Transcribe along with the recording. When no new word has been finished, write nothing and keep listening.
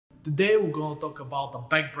Today we're gonna talk about the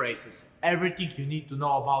back braces, everything you need to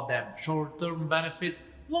know about them, short-term benefits,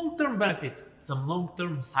 long-term benefits, some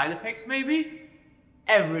long-term side effects maybe,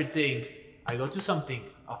 everything. I got you something,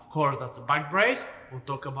 of course that's a back brace, we'll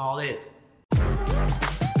talk about it.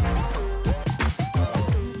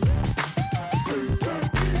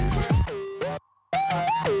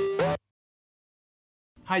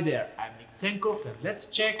 Hi there, I'm Nick Tsenkov and let's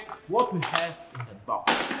check what we have in that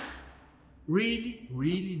box.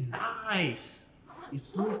 Really nice.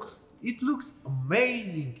 It looks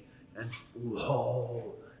amazing and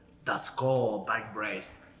whoa, that's called back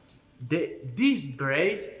brace. This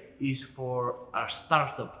brace is for our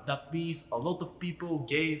startup. That means a lot of people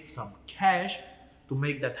gave some cash to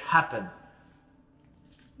make that happen.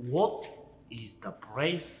 What is the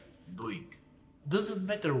brace doing? Doesn't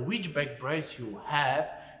matter which back brace you have,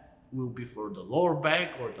 will be for the lower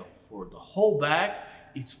back or for the whole back,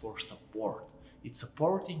 it's for support. It's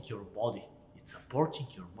supporting your body, it's supporting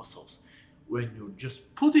your muscles. When you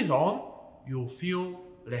just put it on, you'll feel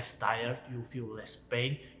less tired, you'll feel less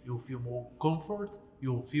pain, you'll feel more comfort,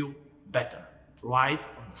 you'll feel better. Right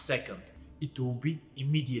on the second. It will be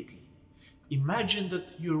immediately. Imagine that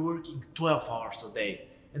you're working 12 hours a day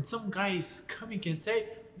and some guy is coming and say,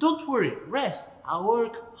 don't worry, rest, I'll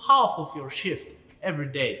work half of your shift every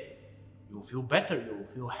day. You'll feel better, you'll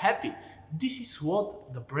feel happy. This is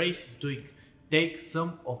what the brace is doing. Take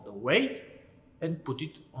some of the weight and put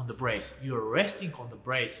it on the brace. You're resting on the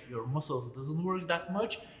brace, your muscles doesn't work that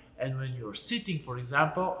much, and when you're sitting, for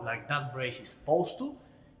example, like that brace is supposed to,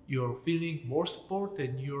 you're feeling more support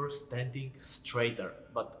and you're standing straighter,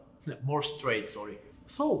 but more straight, sorry.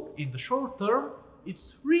 So in the short term,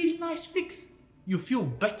 it's really nice fix. You feel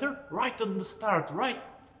better right on the start, right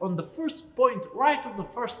on the first point, right on the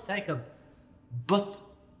first second. But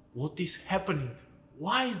what is happening?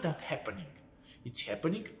 Why is that happening? It's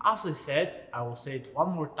happening, as I said, I will say it one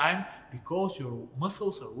more time, because your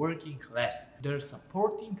muscles are working less. They're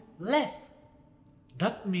supporting less.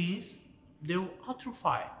 That means they'll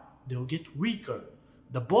atrophy, they'll get weaker.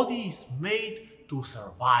 The body is made to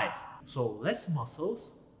survive. So less muscles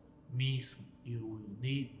means you will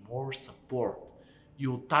need more support.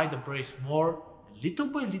 You tie the brace more, and little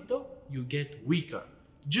by little you get weaker.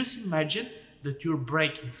 Just imagine that you're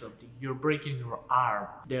breaking something, you're breaking your arm.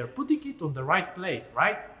 They're putting it on the right place,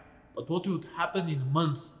 right? But what would happen in a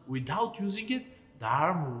month without using it? The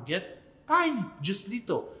arm will get tiny, just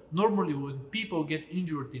little. Normally when people get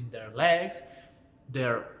injured in their legs,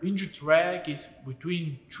 their injured leg is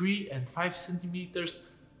between 3 and 5 centimeters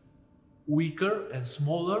weaker and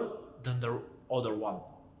smaller than the other one.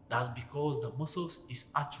 That's because the muscles is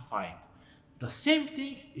atrophying. The same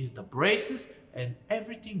thing is the braces and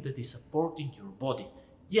everything that is supporting your body.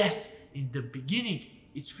 Yes, in the beginning,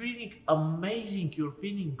 it's feeling amazing, you're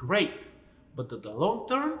feeling great, but at the long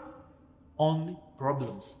term, only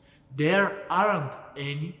problems. There aren't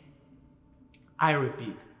any, I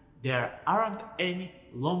repeat, there aren't any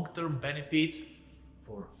long-term benefits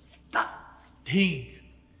for that thing.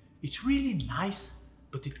 It's really nice,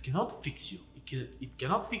 but it cannot fix you. It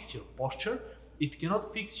cannot fix your posture, it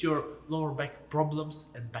cannot fix your lower back problems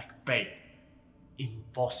and back pain.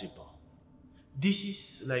 Impossible. This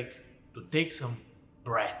is like to take some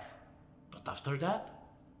breath, but after that,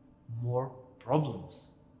 more problems.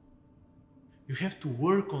 You have to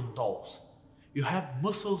work on those. You have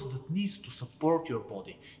muscles that needs to support your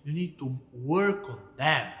body. You need to work on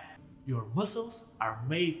them. Your muscles are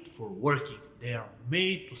made for working. They are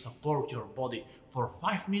made to support your body. For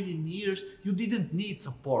 5 million years, you didn't need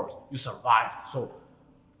support. You survived. So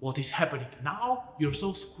what is happening now? You're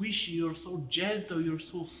so squishy, you're so gentle, you're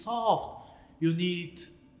so soft. You need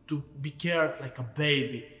to be cared like a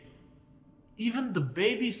baby. Even the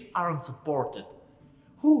babies aren't supported.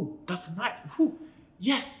 Who? That's nice. Who?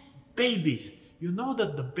 Yes, babies. You know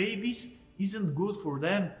that the babies isn't good for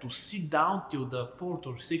them to sit down till the 4th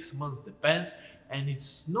or 6th month, depends, and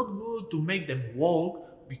it's not good to make them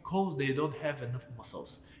walk because they don't have enough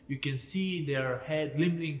muscles. You can see their head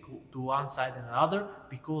limbing to one side and another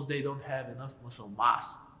because they don't have enough muscle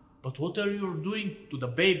mass. But what are you doing to the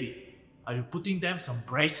baby? Are you putting them some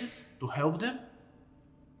braces to help them?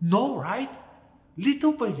 No, right?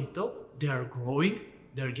 Little by little, they are growing,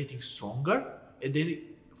 they are getting stronger, and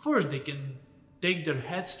first they can take their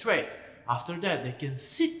head straight. After that, they can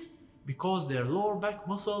sit because their lower back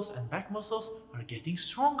muscles and back muscles are getting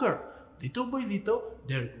stronger. Little by little,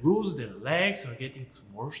 their glutes, their legs are getting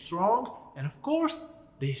more strong, and of course,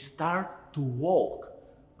 they start to walk.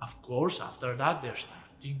 Of course, after that, they're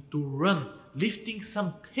starting to run, lifting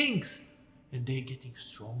some things, and they're getting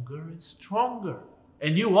stronger and stronger.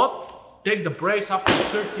 And you know what? take the brace after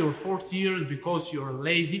 30 or 40 years because you're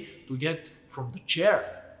lazy to get from the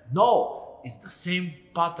chair. No, it's the same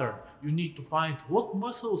pattern. You need to find what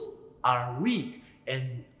muscles are weak,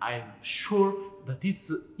 and I'm sure that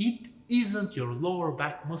it isn't your lower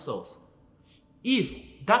back muscles.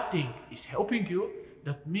 If that thing is helping you,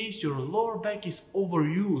 that means your lower back is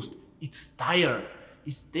overused, it's tired,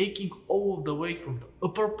 it's taking all of the weight from the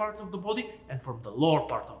upper part of the body and from the lower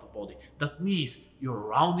part of the body. That means your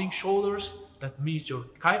rounding shoulders, that means your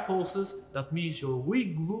kyphosis, that means your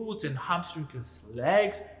weak glutes and hamstrings and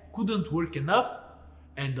legs couldn't work enough,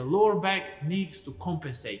 and the lower back needs to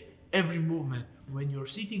compensate every movement. When you're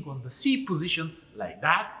sitting on the C position like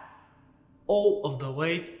that, all of the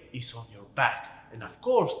weight is on your back. And of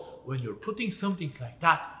course, when you're putting something like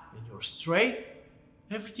that and you're straight,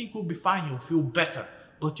 everything will be fine, you'll feel better.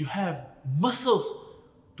 But you have muscles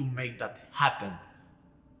to make that happen.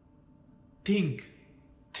 Think,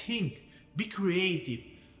 be creative.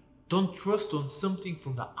 Don't trust on something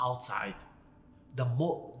from the outside. The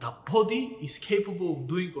body is capable of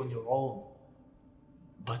doing on your own.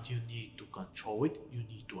 But you need to control it, you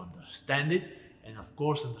need to understand it, and of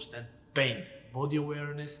course understand pain, body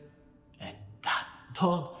awareness, and that.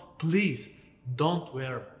 Please don't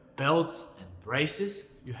wear belts and braces.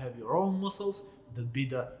 You have your own muscles. That be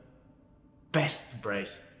the best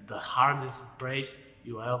brace, the hardest brace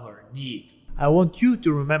you ever need. I want you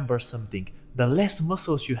to remember something. The less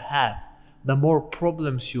muscles you have, the more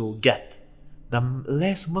problems you'll get. The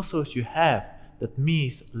less muscles you have, that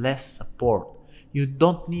means less support. You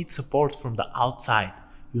don't need support from the outside.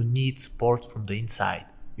 You need support from the inside.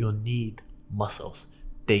 You need muscles.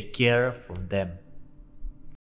 Take care from them.